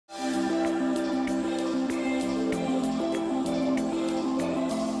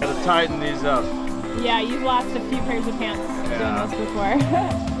tighten these up. Yeah, you've lost a few pairs of pants doing this before.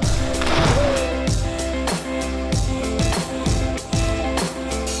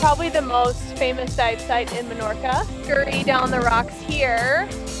 Probably the most famous dive site in Menorca. Scurry down the rocks here,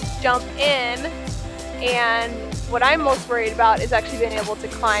 jump in, and what I'm most worried about is actually being able to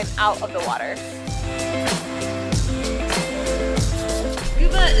climb out of the water.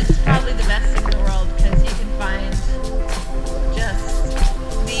 Scuba is probably the best thing in the world because you can find just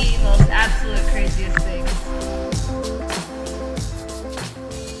the most absolute craziest things.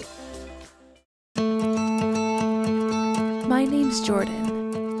 My name's Jordan.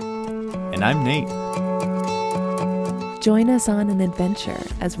 And I'm Nate. Join us on an adventure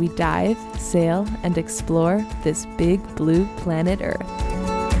as we dive, sail, and explore this big blue planet Earth.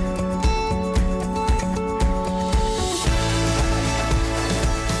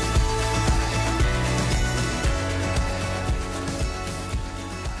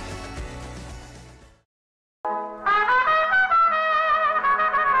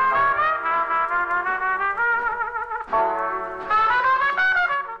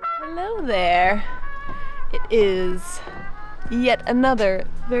 Hello there. It is yet another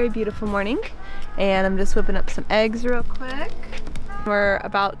very beautiful morning, and I'm just whipping up some eggs real quick. We're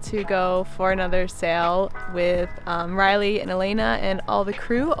about to go for another sail with Riley and Elayna and all the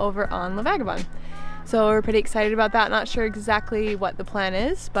crew over on La Vagabonde. So we're pretty excited about that. Not sure exactly what the plan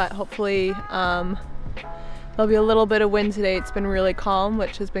is, but hopefully there'll be a little bit of wind today. It's been really calm,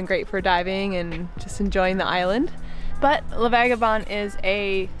 which has been great for diving and just enjoying the island. But La Vagabonde is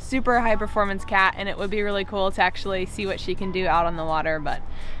a super high performance cat, and it would be really cool to actually see what she can do out on the water, but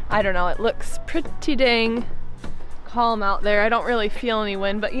I don't know, it looks pretty dang calm out there. I don't really feel any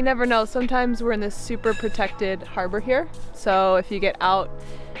wind, but you never know. Sometimes we're in this super protected harbor here, so if you get out,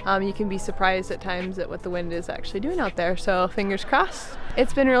 you can be surprised at times at what the wind is actually doing out there, so fingers crossed.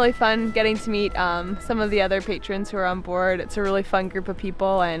 It's been really fun getting to meet some of the other patrons who are on board. It's a really fun group of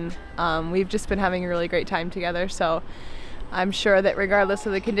people, and we've just been having a really great time together, so I'm sure that regardless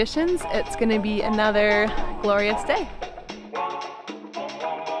of the conditions, it's going to be another glorious day.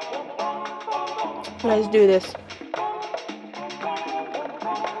 Let's do this.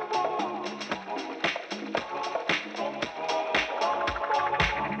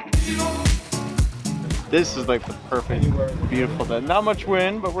 This is like the perfect, beautiful day. Not much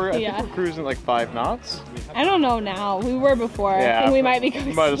wind, but I think we're cruising like 5 knots. I don't know now. We were before. Yeah, I think we might be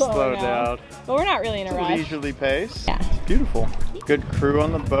going might have slower slowed now. down. But we're not really in a rush. Leisurely pace. Yeah. It's beautiful. Good crew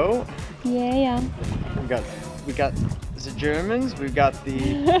on the boat. Yeah. We got the Germans. We've got the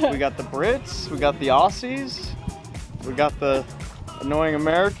Brits. We got the Aussies. We got the annoying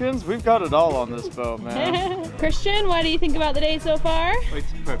Americans. We've got it all on this boat, man. Christian, what do you think about the day so far? It's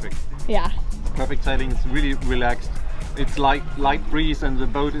perfect. Yeah. Perfect sailing. It's really relaxed. It's light breeze, and the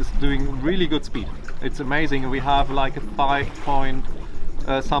boat is doing really good speed. It's amazing. We have like a 5 point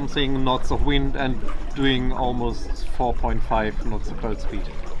something knots of wind and doing almost 4.5 knots of boat speed,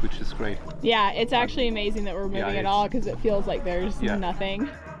 which is great. Yeah, it's actually amazing that we're moving at all, because it feels like there's nothing.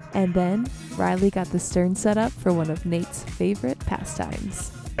 And then Riley got the stern set up for one of Nate's favorite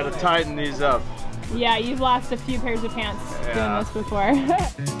pastimes. Gotta tighten these up. Yeah, you've lost a few pairs of pants doing this before.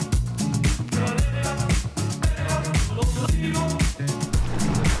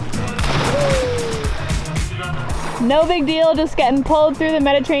 No big deal, just getting pulled through the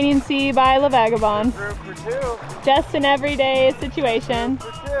Mediterranean Sea by La Vagabonde. Group for 2. Just an everyday situation.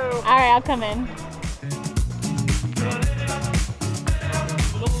 For 2. All right, I'll come in.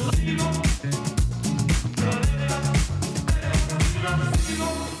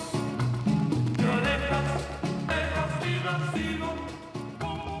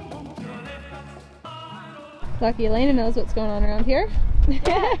 Lucky Elayna knows what's going on around here.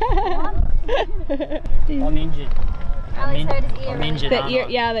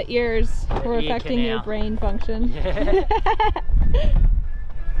 The ears were affecting your brain function. That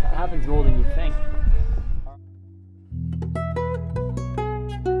happens more than you think.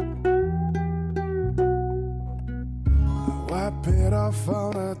 Wipe it off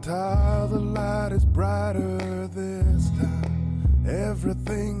on a tile, the light is brighter this time.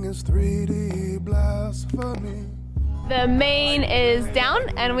 Everything is 3D blasphemy. The main is down,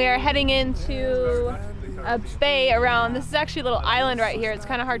 and we are heading into a bay around. This is actually a little island right here. It's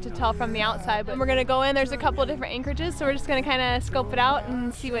kind of hard to tell from the outside, but we're gonna go in. There's a couple of different anchorages, so we're just gonna kind of scope it out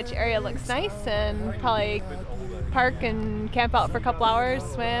and see which area looks nice, and probably park and camp out for a couple hours,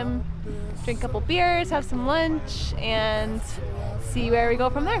 swim, drink a couple beers, have some lunch, and see where we go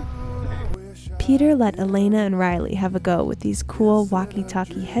from there. Peter let Elayna and Riley have a go with these cool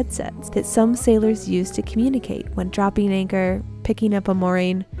walkie-talkie headsets that some sailors use to communicate when dropping anchor, picking up a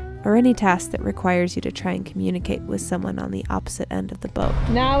mooring, or any task that requires you to try and communicate with someone on the opposite end of the boat.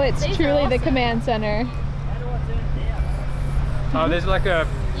 Now it's truly the command center. Oh, there's like a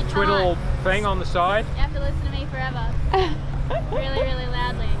twiddle thing on the side. You have to listen to me forever. Really, really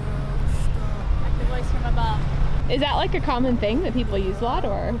loudly. Like the voice from above. Is that like a common thing that people use a lot,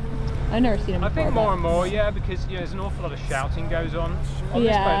 or? I've never seen them before. I think more and more, yeah, because there's an awful lot of shouting goes on. On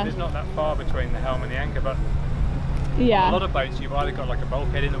this boat, there's not that far between the helm and the anchor, but yeah, a lot of boats you've either got like a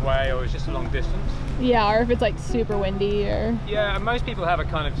bulkhead in the way or it's just a long distance. Yeah, or if it's like super windy or... Yeah, and most people have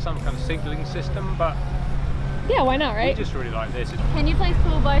some kind of signaling system, but yeah, why not, right? We just really like this. Can you please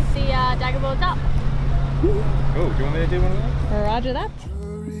pull both the dagger boards up? Oh, do you want me to do one of those? Roger that.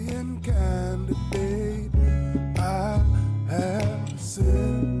 I have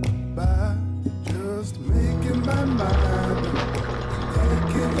sit by just making my mind,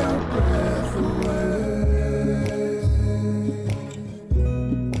 taking your breath away.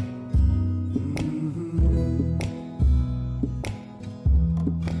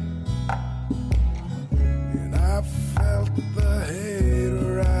 And I felt the hate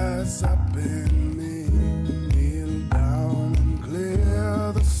rise up in me, kneel down and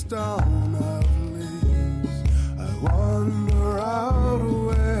clear the stone of leaves. I wander out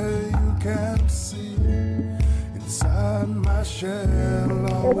where you can't see, inside my shell.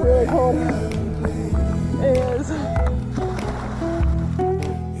 It's really cold. It is.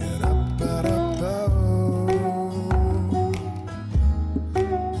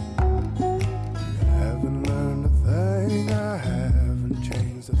 Haven't learned a thing, I haven't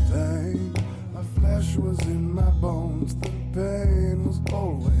changed a thing. My flesh was in my bones, the pain was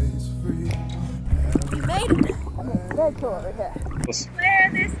always free. We made it. Very cool over here. Clear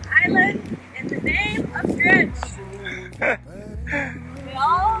this island in the name of Drenched. May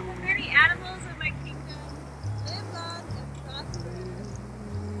all the many animals of my kingdom live long and prosper.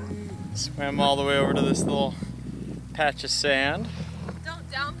 Swam all the way over to this little patch of sand. Don't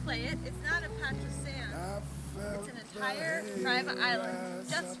downplay it. It's not a patch of sand. It's an entire private island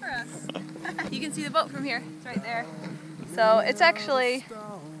just for us. You can see the boat from here. It's right there. So it's actually,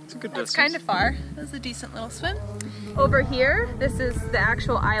 It's a good it's distance. kind of far. That was a decent little swim. Over here, this is the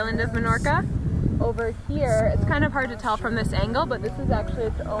actual island of Menorca. Over here, it's kind of hard to tell from this angle, but this is actually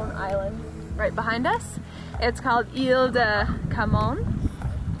its own island right behind us. It's called Ile de Camon,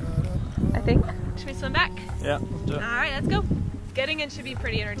 I think. Should we swim back? Yeah. All right, let's go. Getting in should be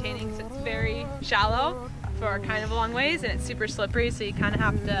pretty entertaining because it's very shallow for kind of a long ways, and it's super slippery, so you kind of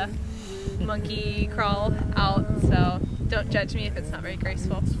have to monkey crawl out. So don't judge me if it's not very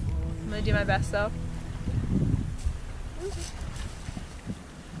graceful. I'm gonna do my best though.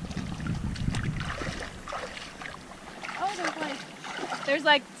 Oh, there's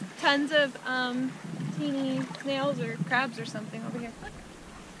like tons of teeny snails or crabs or something over here. Look,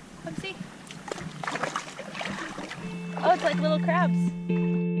 come see. Oh, it's like little crabs.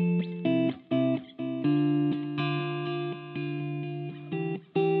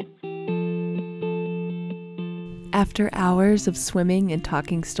 After hours of swimming and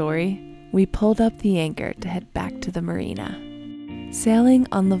talking story, we pulled up the anchor to head back to the marina. Sailing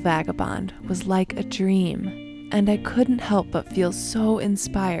on La Vagabonde was like a dream, and I couldn't help but feel so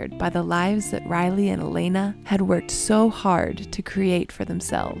inspired by the lives that Riley and Elayna had worked so hard to create for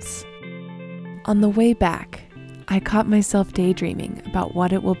themselves. On the way back, I caught myself daydreaming about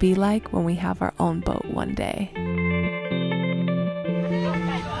what it will be like when we have our own boat one day.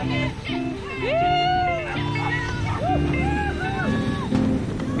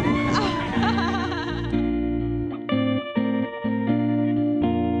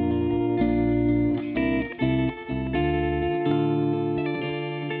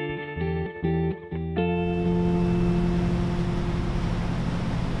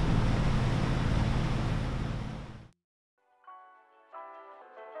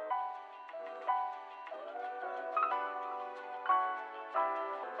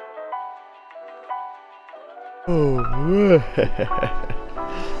 Oh,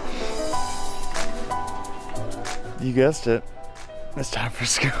 you guessed it. It's time for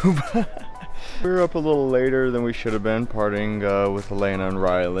scuba. We were up a little later than we should have been, partying with Elayna and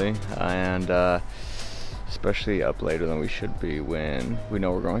Riley, and especially up later than we should be when we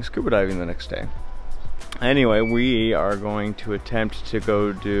know we're going scuba diving the next day. Anyway, we are going to attempt to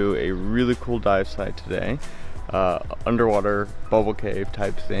go do a really cool dive site today. Underwater bubble cave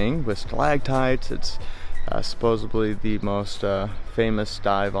type thing with stalactites. It's supposedly the most famous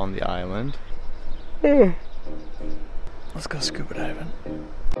dive on the island. Let's go scuba diving.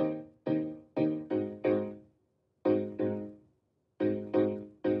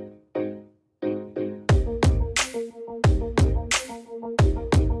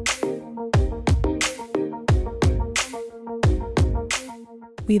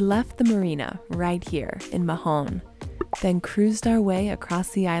 We left the marina right here in Mahon, then cruised our way across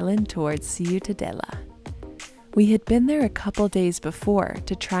the island towards Ciutadella. We had been there a couple days before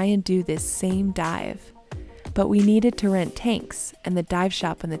to try and do this same dive, but we needed to rent tanks and the dive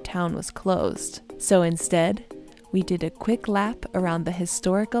shop in the town was closed. So instead, we did a quick lap around the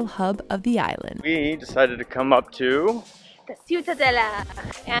historical hub of the island. We decided to come up to the Ciutadella,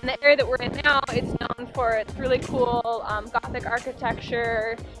 and the area that we're in now, it's known for its really cool Gothic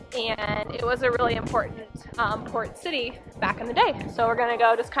architecture, and it was a really important port city back in the day. So we're gonna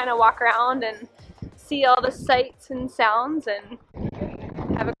go just kind of walk around and see all the sights and sounds and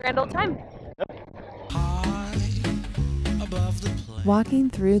have a grand old time. Walking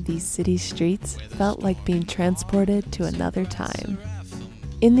through these city streets felt like being transported to another time.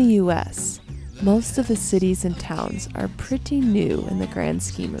 In the US, most of the cities and towns are pretty new in the grand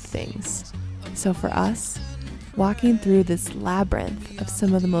scheme of things. So for us, walking through this labyrinth of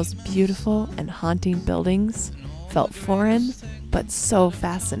some of the most beautiful and haunting buildings felt foreign, but so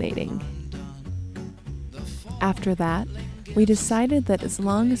fascinating. After that, we decided that as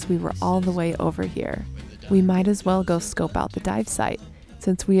long as we were all the way over here, we might as well go scope out the dive site,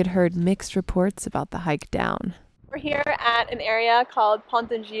 since we had heard mixed reports about the hike down. We're here at an area called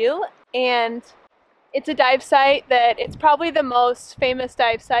Pontagil, and it's a dive site that it's probably the most famous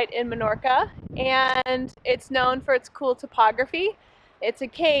dive site in Menorca, and it's known for its cool topography. It's a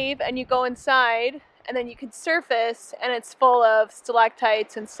cave and you go inside and then you can surface and it's full of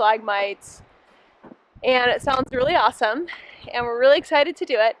stalactites and stalagmites, and it sounds really awesome and we're really excited to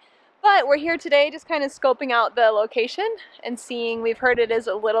do it. But we're here today just kind of scoping out the location and seeing, we've heard it is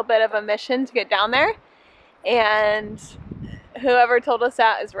a little bit of a mission to get down there, and whoever told us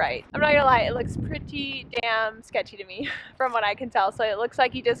that is right. I'm not gonna lie, it looks pretty damn sketchy to me from what I can tell. So it looks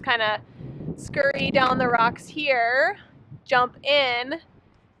like you just kind of scurry down the rocks here, jump in,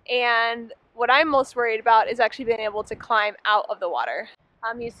 and what I'm most worried about is actually being able to climb out of the water.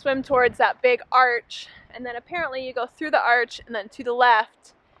 You swim towards that big arch, and then apparently you go through the arch and then to the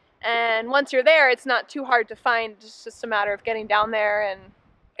left, and once you're there, it's not too hard to find. It's just a matter of getting down there and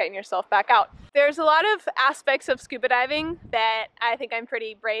getting yourself back out. There's a lot of aspects of scuba diving that I think I'm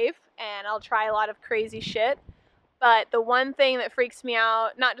pretty brave, and I'll try a lot of crazy shit. But the one thing that freaks me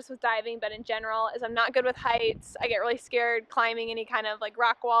out, not just with diving, but in general, is I'm not good with heights. I get really scared climbing any kind of like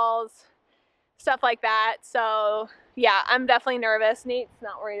rock walls, stuff like that. So yeah, I'm definitely nervous. Nate's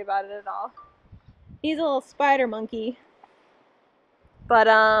not worried about it at all. He's a little spider monkey. But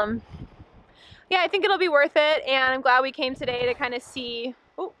yeah, I think it'll be worth it, and I'm glad we came today to kind of see.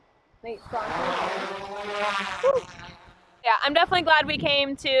 Oh, Nate's gone. Yeah, I'm definitely glad we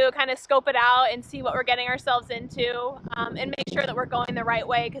came to kind of scope it out and see what we're getting ourselves into, and make sure that we're going the right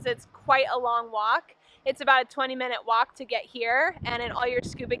way, because it's quite a long walk. It's about a 20-minute walk to get here, and in all your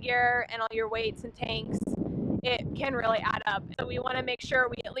scuba gear and all your weights and tanks, it can really add up. So we want to make sure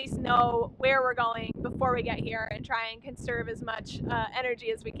we at least know where we're going before we get here and try and conserve as much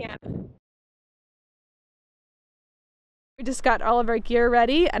energy as we can. We just got all of our gear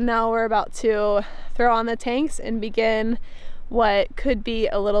ready, and now we're about to throw on the tanks and begin what could be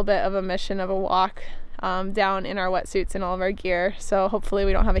a little bit of a mission of a walk down in our wetsuits and all of our gear. So hopefully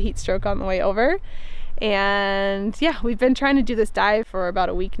we don't have a heat stroke on the way over. And yeah, we've been trying to do this dive for about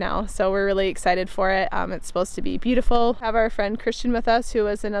a week now, so we're really excited for it. It's supposed to be beautiful. We have our friend Christian with us, who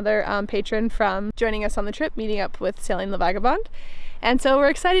was another patron from joining us on the trip, meeting up with Sailing La Vagabonde. And so we're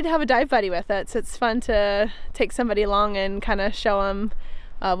excited to have a dive buddy with it. So it's fun to take somebody along and kind of show them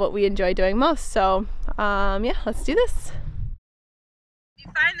what we enjoy doing most. So yeah, let's do this. If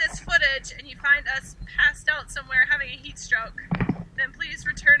you find this footage and you find us passed out somewhere having a heat stroke, then please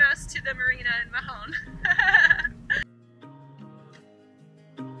return us to the marina in Mahon.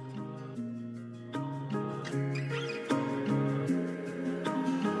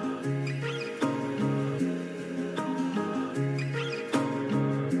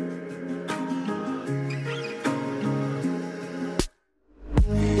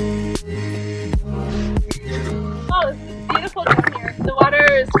 Oh, this is beautiful down here. The water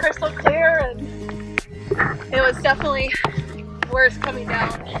is crystal clear, and it was definitely worse coming down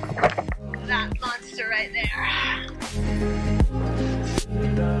that monster right there.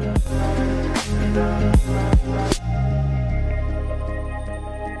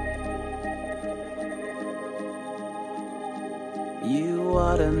 You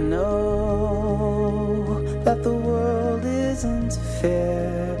ought to know that the world isn't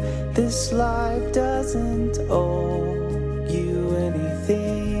fair. This life doesn't owe you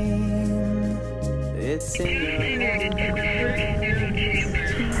anything. It's in your hands.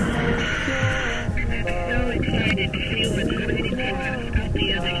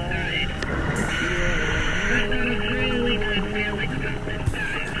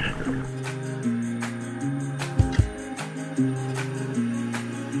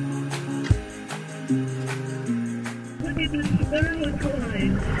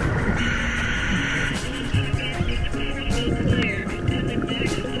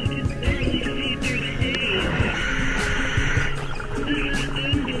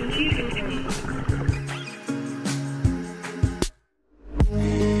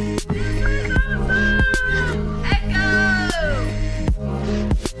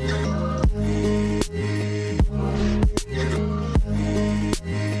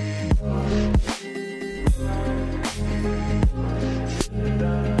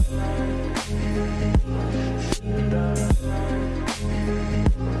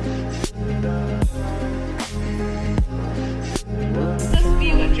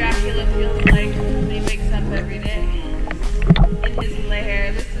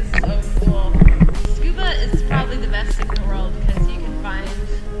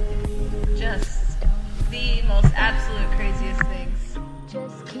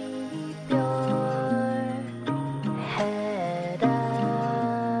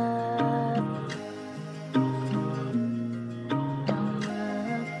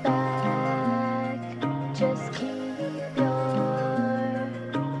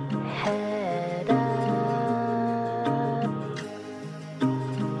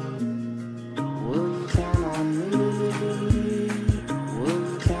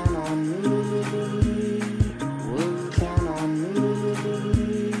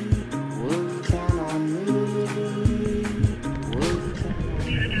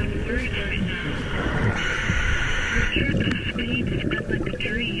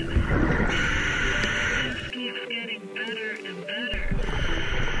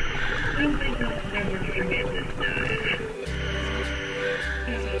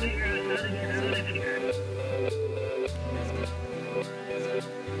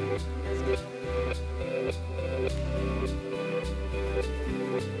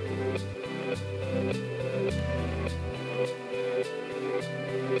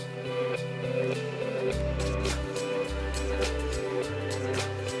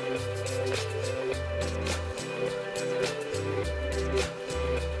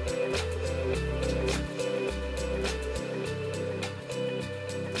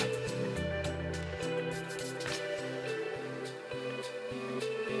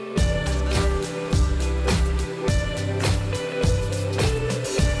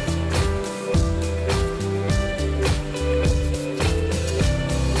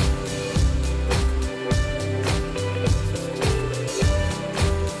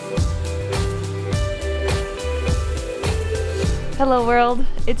 Hello world,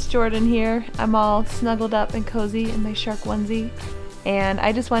 it's Jordan here. I'm all snuggled up and cozy in my shark onesie, and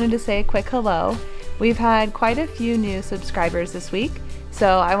I just wanted to say a quick hello. We've had quite a few new subscribers this week,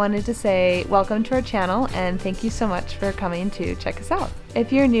 so I wanted to say welcome to our channel and thank you so much for coming to check us out.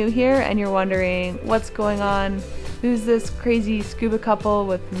 If you're new here and you're wondering what's going on, who's this crazy scuba couple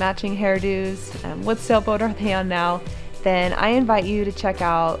with matching hairdos, and what sailboat are they on now, then I invite you to check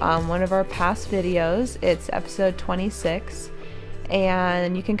out one of our past videos. It's episode 26.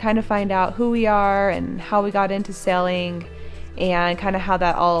 And you can kind of find out who we are and how we got into sailing and kind of how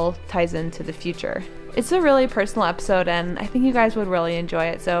that all ties into the future. It's a really personal episode and I think you guys would really enjoy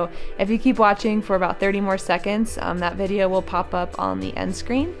it. So if you keep watching for about 30 more seconds, that video will pop up on the end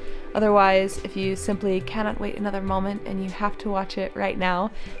screen. Otherwise, if you simply cannot wait another moment and you have to watch it right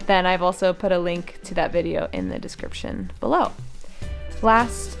now, then I've also put a link to that video in the description below.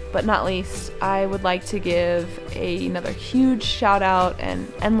 Last but not least, I would like to give another huge shout out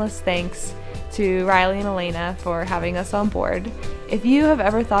and endless thanks to Riley and Elayna for having us on board. If you have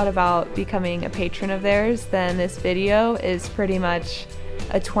ever thought about becoming a patron of theirs, then this video is pretty much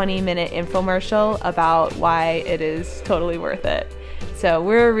a 20-minute infomercial about why it is totally worth it. So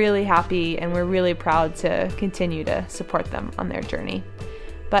we're really happy and we're really proud to continue to support them on their journey.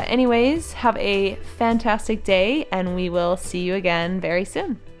 But anyways, have a fantastic day and we will see you again very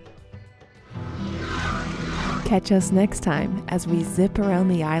soon. Catch us next time as we zip around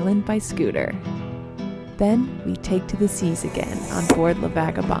the island by scooter. Then we take to the seas again on board La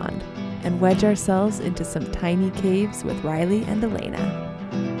Vagabonde and wedge ourselves into some tiny caves with Riley and Elayna.